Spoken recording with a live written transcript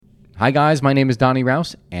Hi guys, my name is Donnie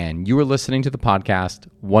Rouse, and you are listening to the podcast,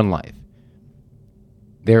 One Life.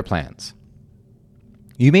 Their plans.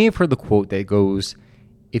 You may have heard the quote that goes,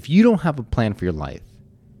 if you don't have a plan for your life,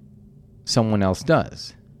 someone else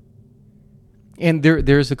does. And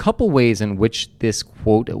there's a couple ways in which this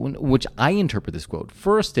quote, which I interpret this quote.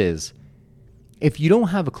 First is, if you don't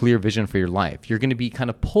have a clear vision for your life, you're going to be kind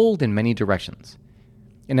of pulled in many directions.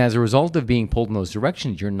 And as a result of being pulled in those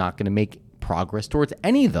directions, you're not going to make progress towards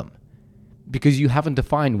any of them because you haven't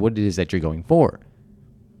defined what it is that you're going for.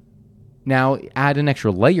 Now, add an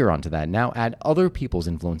extra layer onto that. Now add other people's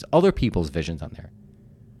influence, other people's visions on there.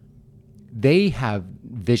 They have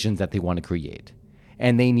visions that they want to create,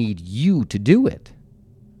 and they need you to do it.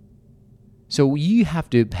 So you have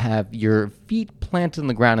to have your feet planted on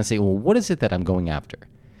the ground and say, well, what is it that I'm going after?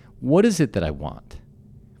 What is it that I want?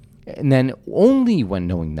 And then only when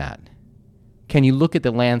knowing that, can you look at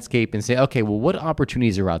the landscape and say, okay, well, what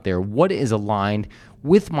opportunities are out there? What is aligned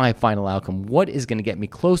with my final outcome? What is going to get me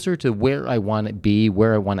closer to where I want to be,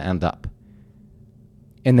 where I want to end up?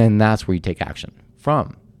 And then that's where you take action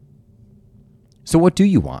from. So what do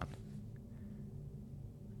you want?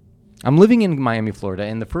 I'm living in Miami, Florida,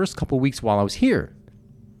 and the first couple of weeks while I was here,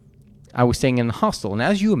 I was staying in a hostel. And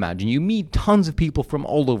as you imagine, you meet tons of people from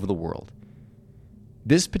all over the world.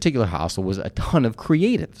 This particular hostel was a ton of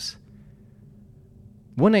creatives.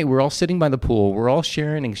 One night, we're all sitting by the pool. We're all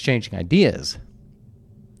sharing and exchanging ideas.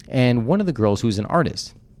 And one of the girls, who's an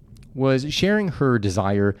artist, was sharing her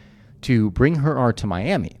desire to bring her art to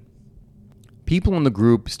Miami. People in the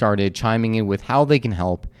group started chiming in with how they can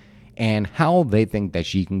help and how they think that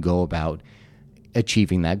she can go about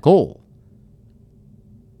achieving that goal.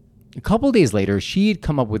 A couple of days later, she had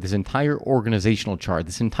come up with this entire organizational chart,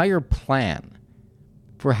 this entire plan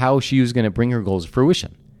for how she was going to bring her goals to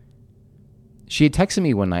fruition. She had texted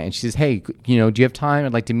me one night and she says, hey, do you have time?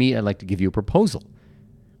 I'd like to meet. I'd like to give you a proposal.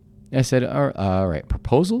 And I said, all right,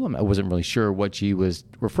 proposal? I wasn't really sure what she was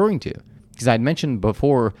referring to. Because I had mentioned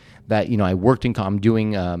before that, I worked I'm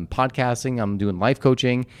doing podcasting, I'm doing life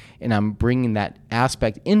coaching, and I'm bringing that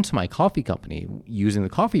aspect into my coffee company using the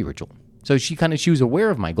coffee ritual. So she was aware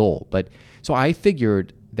of my goal. But so I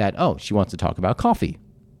figured that, she wants to talk about coffee.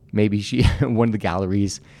 Maybe one of the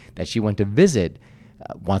galleries that she went to visit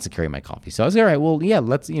wants to carry my coffee. So I was like, all right, well, yeah,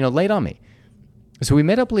 let's, lay it on me. So we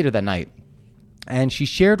met up later that night, and she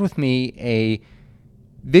shared with me a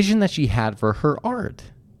vision that she had for her art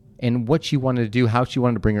and what she wanted to do, how she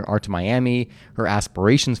wanted to bring her art to Miami, her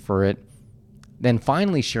aspirations for it, then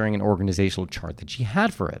finally sharing an organizational chart that she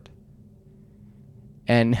had for it.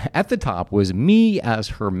 And at the top was me as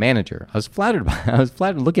her manager. I was flattered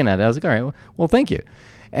looking at it. I was like, all right, well, thank you.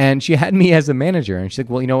 And she had me as a manager. And she's like,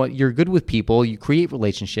 well, you know what? You're good with people. You create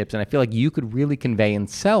relationships. And I feel like you could really convey and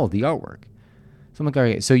sell the artwork. So I'm like, all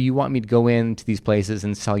right, so you want me to go into these places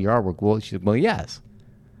and sell your artwork? Well, she's like, well, yes.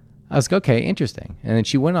 I was like, okay, interesting. And then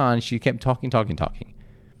she went on. She kept talking. And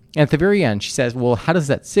at the very end, she says, well, how does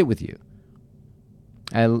that sit with you?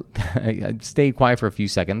 I stayed quiet for a few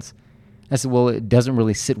seconds. I said, well, it doesn't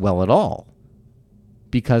really sit well at all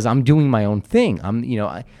because I'm doing my own thing.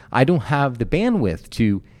 I don't have the bandwidth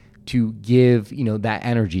to give, that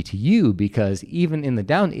energy to you because even in the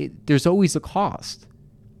down, there's always a cost.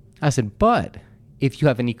 I said, but if you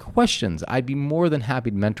have any questions, I'd be more than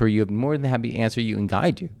happy to mentor you. I'd be more than happy to answer you and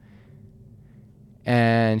guide you.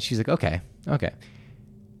 And she's like, okay.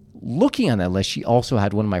 Looking on that list, she also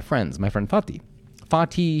had one of my friends, my friend Fatih.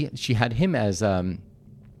 Fatih, she had him as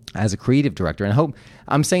a creative director. And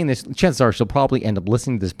I'm saying this, chances are she'll probably end up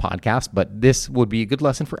listening to this podcast, but this would be a good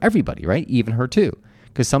lesson for everybody, right? Even her too.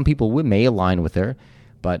 Because some people may align with her.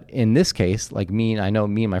 But in this case, like me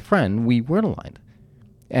and my friend, we weren't aligned.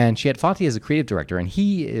 And she had Fatih as a creative director, and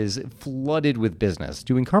he is flooded with business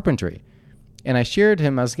doing carpentry. And I shared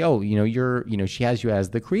him, I was like, she has you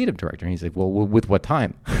as the creative director. And he's like, well, with what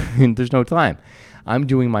time? There's no time. I'm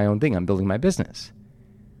doing my own thing. I'm building my business.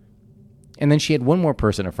 And then she had one more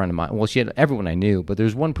person, a friend of mine. Well, she had everyone I knew, but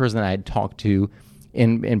there's one person that I had talked to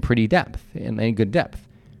in pretty depth, in good depth.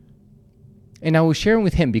 And I was sharing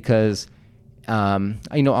with him because,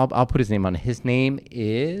 I'll put his name on. His name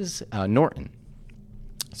is Norton.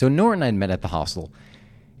 So Norton I had met at the hostel.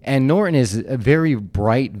 And Norton is a very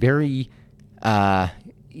bright, very...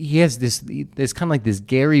 he has this kind of like this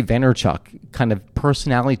Gary Vaynerchuk kind of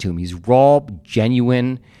personality to him. He's raw,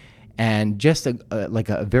 genuine, and just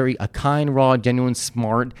a kind, raw, genuine,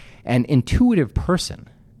 smart, and intuitive person.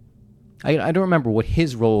 I don't remember what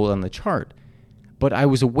his role on the chart, but I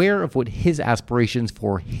was aware of what his aspirations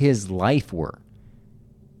for his life were.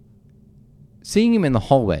 Seeing him in the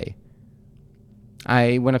hallway,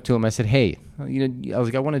 I went up to him. I said, "Hey, I was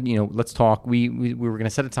like, I want to, let's talk." We were going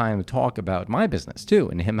to set a time to talk about my business too,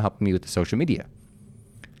 and him helping me with the social media.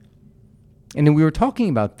 And then we were talking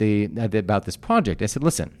about about this project. I said,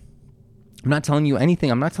 "Listen, I'm not telling you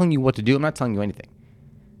anything. I'm not telling you what to do. I'm not telling you anything.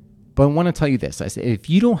 But I want to tell you this." I said, "If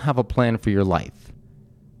you don't have a plan for your life,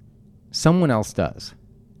 someone else does."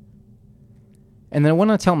 And then I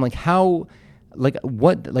want to tell him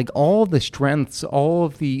all the strengths, all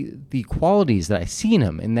of the qualities that I see in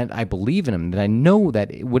him and that I believe in him, that I know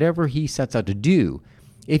that whatever he sets out to do,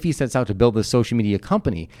 if he sets out to build a social media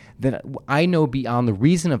company, that I know beyond the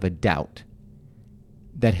reason of a doubt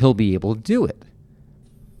that he'll be able to do it.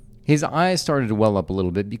 His eyes started to well up a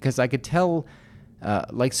little bit because I could tell,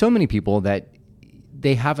 like so many people, that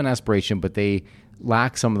they have an aspiration, but they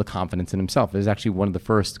lack some of the confidence in himself. It was actually one of the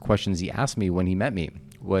first questions he asked me when he met me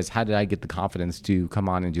was, how did I get the confidence to come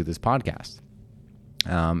on and do this podcast?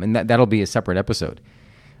 And that'll be a separate episode.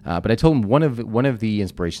 But I told him one of the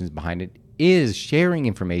inspirations behind it is sharing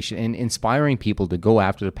information and inspiring people to go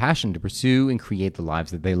after the passion, to pursue and create the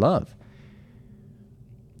lives that they love.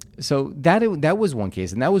 So that was one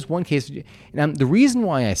case, and that was one case. And the reason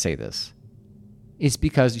why I say this is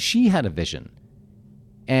because she had a vision,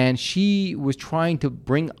 and she was trying to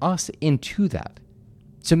bring us into that.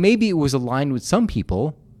 So maybe it was aligned with some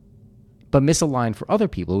people, but misaligned for other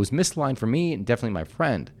people. It was misaligned for me and definitely my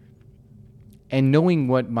friend. And knowing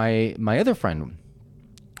what my other friend,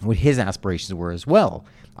 what his aspirations were as well,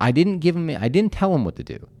 I didn't tell him what to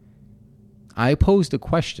do. I posed a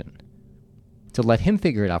question to let him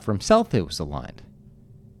figure it out for himself if it was aligned.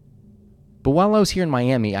 But while I was here in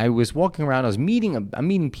Miami, I was walking around, I'm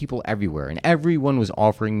meeting people everywhere, and everyone was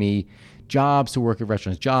offering me jobs to work at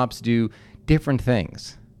restaurants, jobs to do different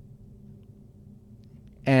things.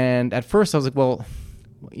 And at first I was like, well,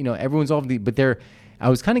 everyone's offering, but I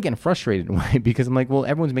was kind of getting frustrated in a way because I'm like, well,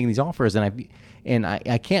 everyone's making these offers and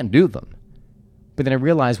I can't do them. But then I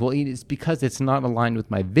realized, well, it's because it's not aligned with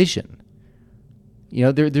my vision.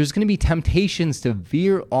 There's going to be temptations to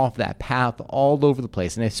veer off that path all over the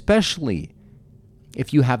place. And especially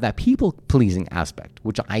if you have that people-pleasing aspect,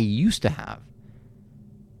 which I used to have,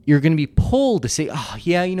 you're going to be pulled to say, oh,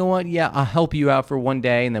 yeah, you know what? Yeah, I'll help you out for one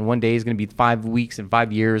day. And then one day is going to be 5 weeks and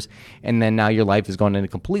 5 years. And then now your life is going in a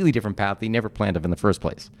completely different path that you never planned of in the first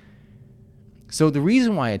place. So the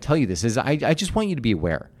reason why I tell you this is I just want you to be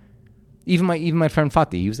aware. Even my friend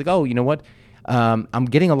Fatih, he was like, oh, you know what? I'm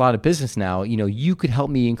getting a lot of business now. You could help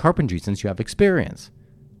me in carpentry since you have experience.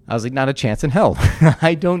 I was like, not a chance in hell.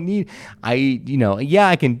 I can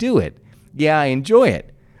do it. Yeah, I enjoy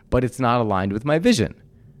it, but it's not aligned with my vision.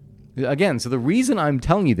 Again, so the reason I'm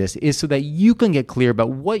telling you this is so that you can get clear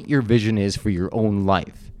about what your vision is for your own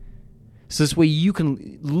life. So this way you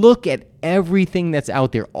can look at everything that's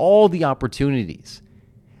out there, all the opportunities,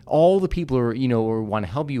 all the people who or want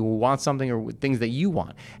to help you or want something or things that you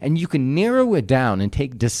want. And you can narrow it down and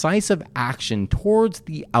take decisive action towards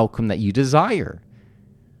the outcome that you desire.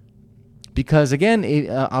 Because again,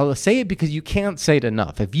 I'll say it because you can't say it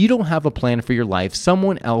enough. If you don't have a plan for your life,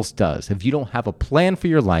 someone else does. If you don't have a plan for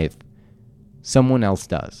your life, someone else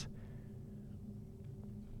does.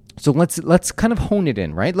 So let's kind of hone it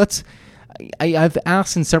in, right? I've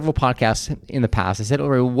asked in several podcasts in the past, I said, all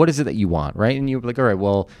right, what is it that you want, right? And you're like, all right,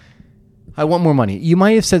 well, I want more money. You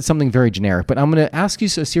might have said something very generic, but I'm going to ask you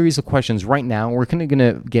a series of questions right now. We're kind of going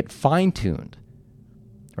to get fine-tuned,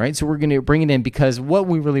 right? So we're going to bring it in because what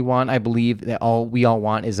we really want, I believe that we all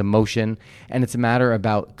want is emotion, and it's a matter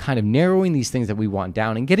about kind of narrowing these things that we want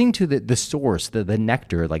down and getting to the source, the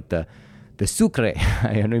nectar, like the sucre.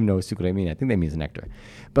 I don't even know what sucre means. I think that means nectar.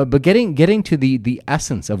 But getting to the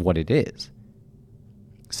essence of what it is.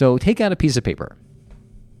 So take out a piece of paper.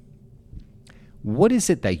 What is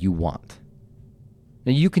it that you want?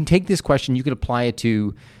 Now you can take this question, you could apply it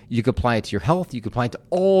to your health, you could apply it to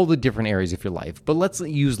all the different areas of your life. But let's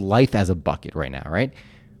use life as a bucket right now, right?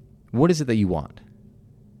 What is it that you want?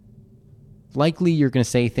 Likely you're going to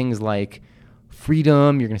say things like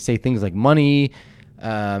freedom, you're going to say things like money,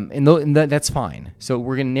 and that's fine. So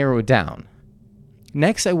we're going to narrow it down.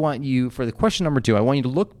 Next, I want you, for the question number 2, I want you to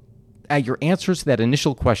look at your answers to that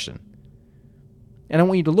initial question. And I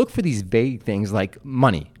want you to look for these vague things like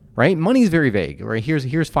money, right? Money is very vague, right? Here's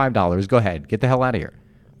 $5. Go ahead. Get the hell out of here.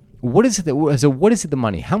 What is it the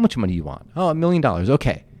money? How much money do you want? Oh, $1 million.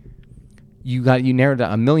 Okay. You narrowed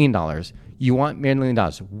down $1 million. You want $1 million.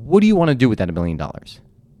 What do you want to do with that $1 million?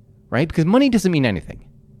 Right? Because money doesn't mean anything.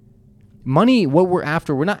 Money, what we're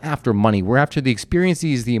after, we're not after money. We're after the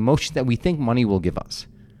experiences, the emotions that we think money will give us.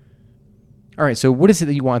 All right, so what is it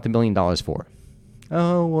that you want the $1 million for?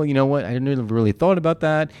 Oh, well, you know what? I never really thought about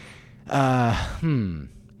that. I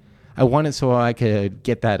want it so I could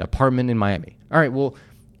get that apartment in Miami. All right, well,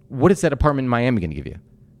 what is that apartment in Miami going to give you?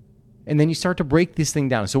 And then you start to break this thing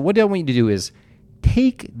down. So what I want you to do is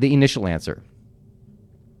take the initial answer.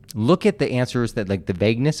 Look at the answers that, like the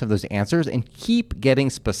vagueness of those answers, and keep getting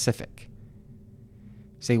specific.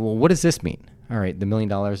 Say, well, what does this mean? All right, the $1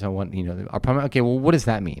 million I want, the apartment. Okay, well, what does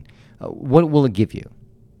that mean? What will it give you?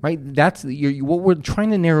 Right? That's what we're trying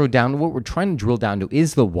to narrow down. What we're trying to drill down to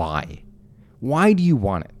is the why. Why do you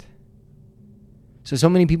want it? So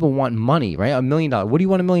many people want money, right? $1 million. What do you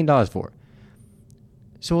want $1 million for?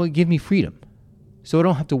 So it'll give me freedom. So I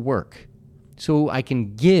don't have to work. So I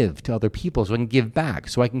can give to other people. So I can give back.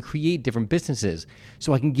 So I can create different businesses.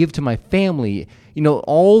 So I can give to my family.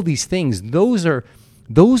 All these things. Those are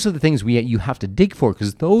the things you have to dig for,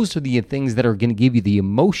 because those are the things that are going to give you the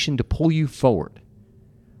emotion to pull you forward.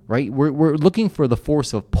 Right? We're looking for the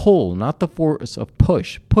force of pull, not the force of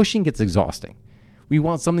push. Pushing gets exhausting. We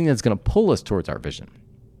want something that's going to pull us towards our vision.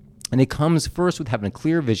 And it comes first with having a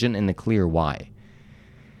clear vision and a clear why.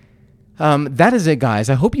 That is it, guys.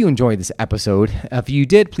 I hope you enjoyed this episode. If you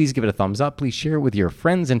did, please give it a thumbs up. Please share it with your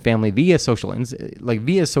friends and family via social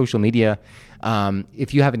media.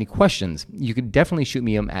 If you have any questions, you can definitely shoot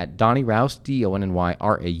me at Donny Raus,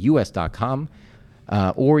 DonnyRaus.com.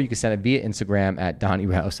 Or you can send it via Instagram at Donny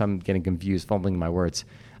Raus. I'm getting confused, fumbling my words.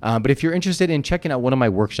 But if you're interested in checking out one of my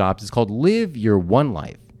workshops, it's called Live Your One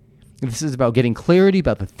Life. This is about getting clarity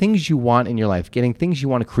about the things you want in your life, getting things you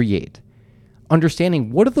want to create.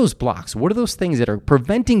 Understanding what are those blocks, what are those things that are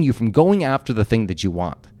preventing you from going after the thing that you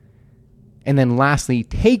want. And then lastly,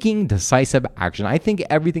 taking decisive action. I think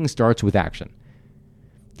everything starts with action.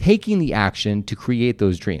 Taking the action to create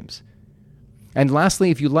those dreams. And lastly,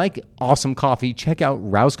 if you like awesome coffee, check out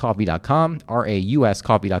rauscoffee.com, RAUS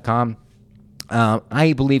coffee.com.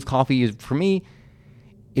 I believe coffee is, for me,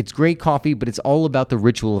 it's great coffee, but it's all about the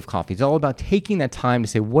ritual of coffee. It's all about taking that time to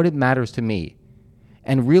say what it matters to me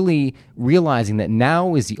and really realizing that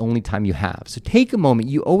now is the only time you have. So take a moment.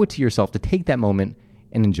 You owe it to yourself to take that moment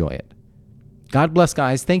and enjoy it. God bless,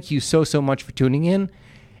 guys. Thank you so much for tuning in,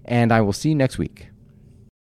 and I will see you next week.